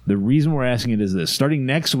 The reason we're asking it is this. Starting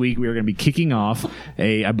next week, we are going to be kicking off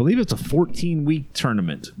I believe it's a 14-week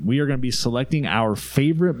tournament. We are going to be selecting our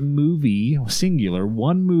favorite movie, singular,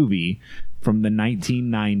 one movie from the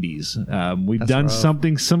 1990s. We've done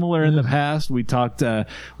something similar in the past. We talked,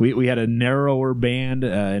 we had a narrower band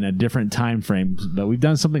in a different time frame, but we've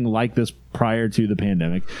done something like this prior to the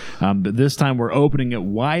pandemic. But this time we're opening it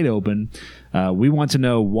wide open. We want to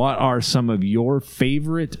know, what are some of your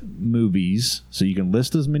favorite movies, so you can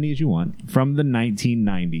list as many as you want, from the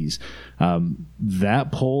 1990s.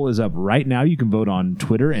 That poll is up right now. You can vote on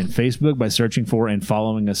Twitter and Facebook by searching for and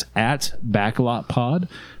following us at Backlot Pod.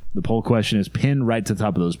 The poll question is pinned right to the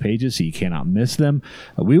top of those pages, so you cannot miss them.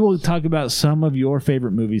 We will talk about some of your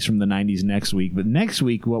favorite movies from the 90s next week. But next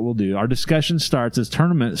week, what we'll do, our discussion starts as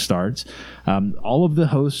tournament starts. All of the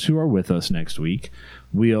hosts who are with us next week,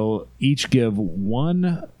 we'll each give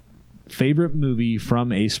one favorite movie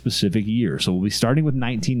from a specific year. So we'll be starting with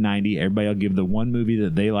 1990. Everybody will give the one movie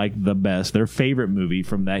that they like the best, their favorite movie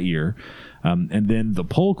from that year. And then the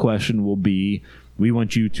poll question will be, we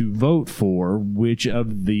want you to vote for which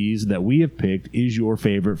of these that we have picked is your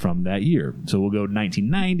favorite from that year. So we'll go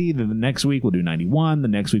 1990, then the next week we'll do 91, the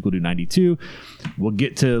next week we'll do 92. We'll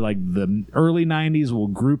get to like the early 90s, we'll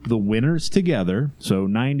group the winners together. So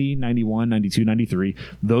 90, 91, 92, 93.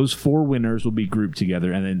 Those four winners will be grouped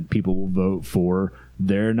together, and then people will vote for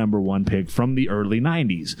their number one pick from the early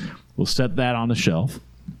 90s. We'll set that on the shelf,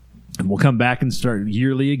 and we'll come back and start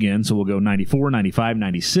yearly again. So we'll go 94, 95,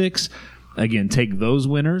 96. Again, take those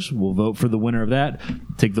winners. We'll vote for the winner of that.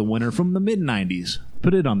 Take the winner from the mid-90s.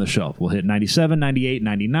 Put it on the shelf. We'll hit 97, 98,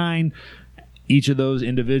 99, each of those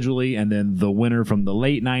individually, and then the winner from the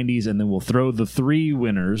late 90s, and then we'll throw the three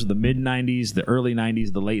winners, the mid-90s, the early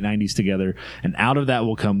 90s, the late 90s together, and out of that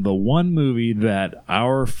will come the one movie that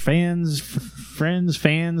our fans,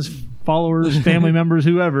 followers, family members,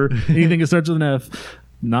 whoever, anything that starts with an F,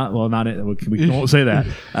 not it. We won't say that.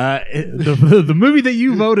 The movie that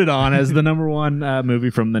you voted on as the number one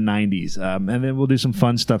movie from the 90s. And then we'll do some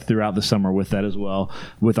fun stuff throughout the summer with that as well,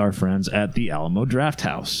 with our friends at the Alamo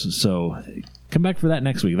Drafthouse. So come back for that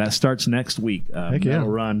next week. That starts next week. That'll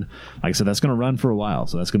run, like I said, that's going to run for a while.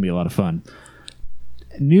 So that's going to be a lot of fun.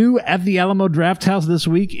 New at the Alamo Drafthouse this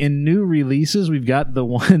week in new releases, we've got the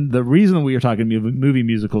reason we are talking movie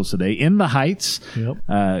musicals today, In the Heights,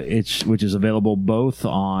 which is available both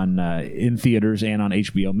on in theaters and on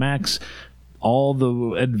HBO Max. All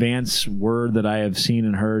the advance word that I have seen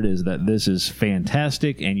and heard is that this is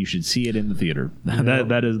fantastic, and you should see it in the theater.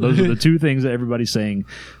 Those are the two things that everybody's saying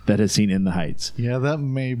that has seen In the Heights. Yeah, that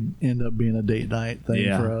may end up being a date night thing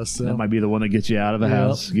for us. So. That might be the one that gets you out of the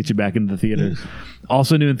house, get you back into the theater.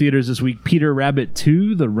 Also new in theaters this week, Peter Rabbit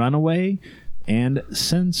 2, The Runaway, and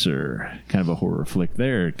Censor. Kind of a horror flick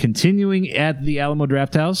there. Continuing at the Alamo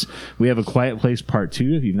Drafthouse, we have A Quiet Place Part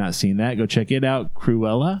 2. If you've not seen that, go check it out.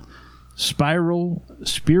 Cruella, Spiral,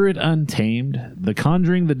 Spirit Untamed, The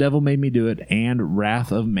Conjuring, The Devil Made Me Do It, and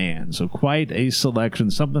Wrath of Man. So quite a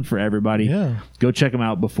selection, something for everybody. Yeah. Go check them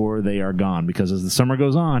out before they are gone, because as the summer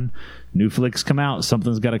goes on, new flicks come out,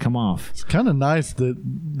 something's got to come off. It's kind of nice that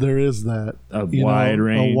there is that wide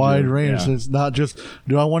range. A wide range. Yeah. It's not just,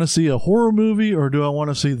 do I want to see a horror movie or do I want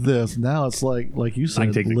to see this? Now it's like you said, I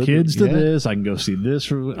can take the kids to this. I can go see this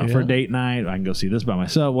for date night. I can go see this by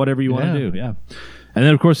myself. Whatever you want to do. Yeah. And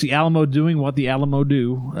then, of course, the Alamo doing what the Alamo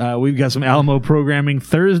do. We've got some Alamo programming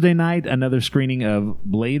Thursday night, another screening of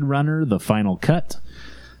Blade Runner, The Final Cut.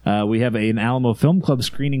 We have an Alamo Film Club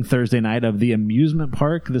screening Thursday night of The Amusement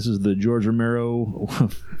Park. This is the George Romero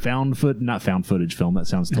not found footage film. That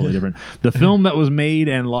sounds totally different. The film that was made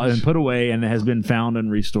and put away and has been found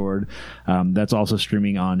and restored. That's also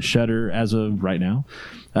streaming on Shudder as of right now.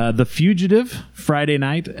 The Fugitive, Friday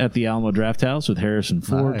night at the Alamo Drafthouse with Harrison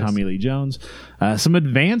Ford, Nice. Tommy Lee Jones. Some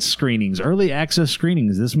advanced screenings, early access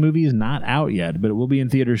screenings. This movie is not out yet, but it will be in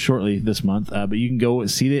theaters shortly this month. But you can go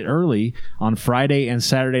see it early on Friday and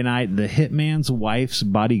Saturday night. The Hitman's Wife's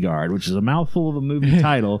Bodyguard, which is a mouthful of a movie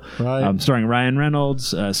title, Right. starring Ryan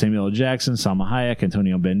Reynolds, Samuel L. Jackson, Salma Hayek,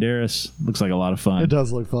 Antonio Banderas. Looks like a lot of fun. It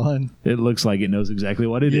does look fun. It looks like it knows exactly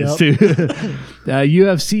what it is Yep. too.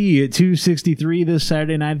 UFC 263 this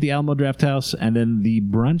Saturday night at the Alamo Drafthouse, and then the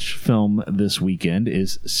brunch film this weekend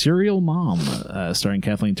is Serial Mom, starring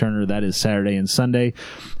Kathleen Turner. That is Saturday and Sunday.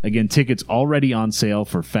 Again, tickets already on sale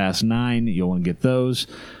for Fast 9. You'll want to get those.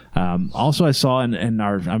 Also, I saw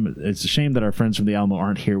it's a shame that our friends from the Alamo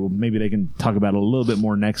aren't here. Well, maybe they can talk about it a little bit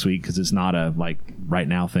more next week because it's not a right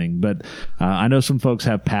now thing. But I know some folks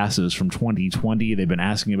have passes from 2020. They've been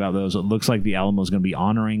asking about those. It looks like the Alamo is going to be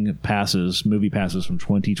honoring movie passes from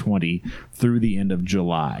 2020 through the end of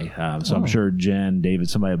July. So I'm sure Jen, David,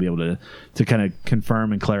 somebody will be able to kind of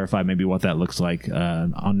confirm and clarify maybe what that looks like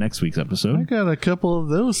on next week's episode. I got a couple of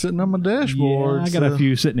those sitting on my dashboard. Yeah, I got a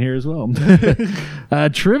few sitting here as well.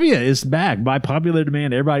 Trivia is back by popular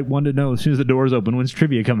demand. Everybody wanted to know as soon as the doors open, when's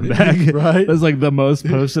trivia coming back? Right. That's like the most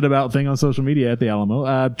posted about thing on social media at the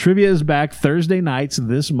Alamo. Trivia is back Thursday nights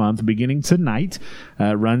this month, beginning tonight.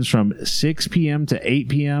 Runs from 6 p.m. to 8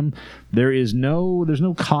 p.m. There's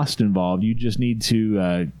no cost involved. You just need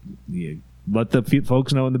to let the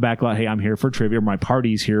folks know in the backlot, hey, I'm here for trivia. My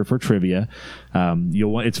party's here for trivia.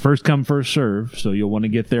 It's first come, first serve, so you'll want to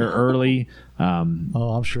get there early.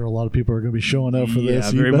 I'm sure a lot of people are going to be showing up for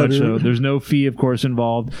this. Yeah, very much so. There's no fee, of course,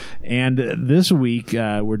 involved. And this week,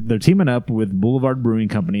 they're teaming up with Boulevard Brewing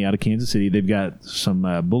Company out of Kansas City. They've got some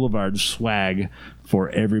Boulevard swag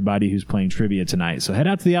for everybody who's playing trivia tonight. So head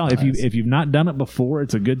out to the Alamo. Nice. If you've not done it before,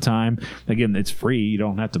 it's a good time. Again, it's free. You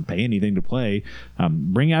don't have to pay anything to play.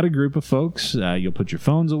 Bring out a group of folks. You'll put your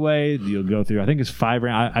phones away. You'll go through, I think it's 5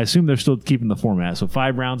 rounds. I assume they're still keeping the format. So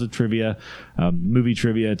 5 rounds of trivia, movie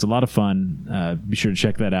trivia. It's a lot of fun. Be sure to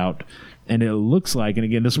check that out. And it looks like, and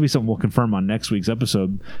again, this will be something we'll confirm on next week's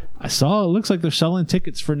episode. It looks like they're selling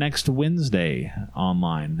tickets for next Wednesday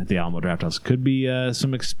online at the Alamo Drafthouse. Could be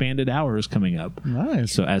some expanded hours coming up.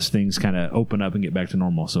 Nice. So as things kind of open up and get back to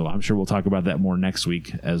normal. So I'm sure we'll talk about that more next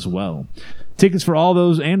week as well. Tickets for all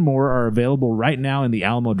those and more are available right now in the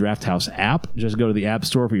Alamo Drafthouse app. Just go to the App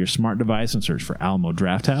Store for your smart device and search for Alamo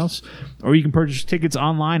Drafthouse. Or you can purchase tickets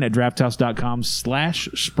online at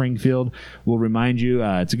drafthouse.com/Springfield. We'll remind you,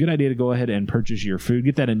 it's a good idea to go ahead and purchase your food.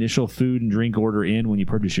 Get that initial food and drink order in when you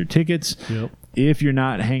purchase your tickets. Yep. If you're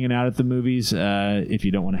not hanging out at the movies, if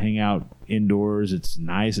you don't want to hang out indoors, it's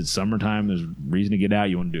nice. It's summertime. There's reason to get out.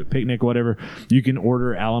 You want to do a picnic, whatever. You can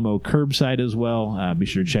order Alamo curbside as well. Be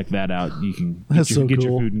sure to check that out. You can get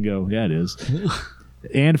your food and go. Yeah, it is.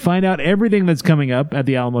 And find out everything that's coming up at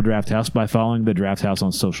the Alamo Drafthouse by following the Drafthouse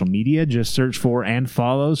on social media. Just search for and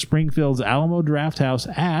follow Springfield's Alamo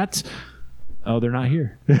Drafthouse at... Oh, they're not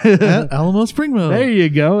here. At Alamo Springmill. There you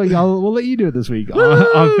go. We'll let you do it this week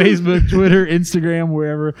on Facebook, Twitter, Instagram,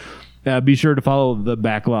 wherever. Be sure to follow the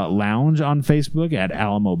Backlot Lounge on Facebook at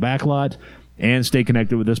Alamo Backlot, and stay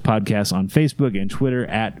connected with this podcast on Facebook and Twitter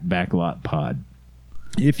at Backlot Pod.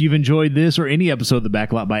 If you've enjoyed this or any episode of The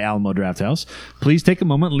Backlot by Alamo Drafthouse, please take a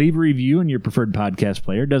moment, leave a review in your preferred podcast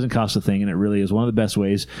player. It doesn't cost a thing, and it really is one of the best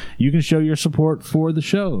ways you can show your support for the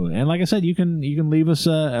show. And like I said, you can leave us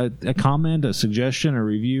a comment, a suggestion, a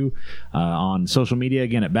review on social media,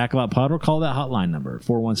 again, at Backlot Pod, or call that hotline number,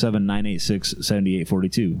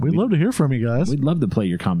 417-986-7842. We'd love to hear from you guys. We'd love to play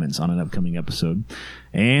your comments on an upcoming episode.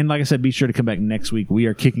 And like I said, be sure to come back next week. We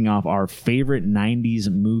are kicking off our favorite 90s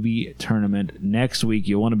movie tournament next week.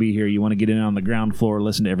 You'll want to be here. You want to get in on the ground floor,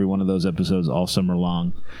 listen to every one of those episodes all summer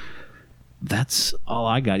long. That's all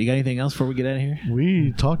I got. You got anything else before we get out of here?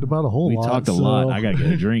 We talked about a whole lot. We talked a lot. I got to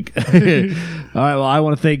get a drink. All right. Well, I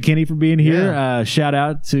want to thank Kenny for being here. Yeah. Shout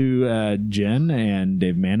out to Jen and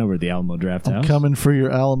Dave Mann over at the Alamo Drafthouse. I'm coming for your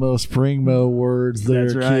Alamo Springmo words there,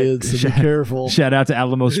 That's right. kids. So be careful. Shout out to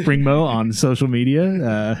Alamo Springmo on social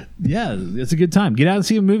media. Yeah, it's a good time. Get out and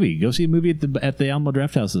see a movie. Go see a movie at the Alamo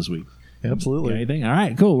Drafthouse this week. Absolutely. Anything? All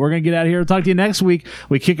right, cool. We're going to get out of here. We'll talk to you next week.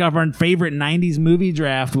 We kick off our favorite 90s movie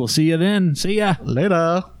draft. We'll see you then. See ya.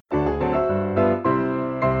 Later.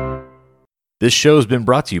 This show has been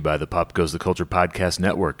brought to you by the Pop Goes the Culture Podcast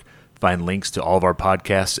Network. Find links to all of our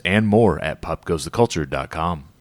podcasts and more at popgoestheculture.com.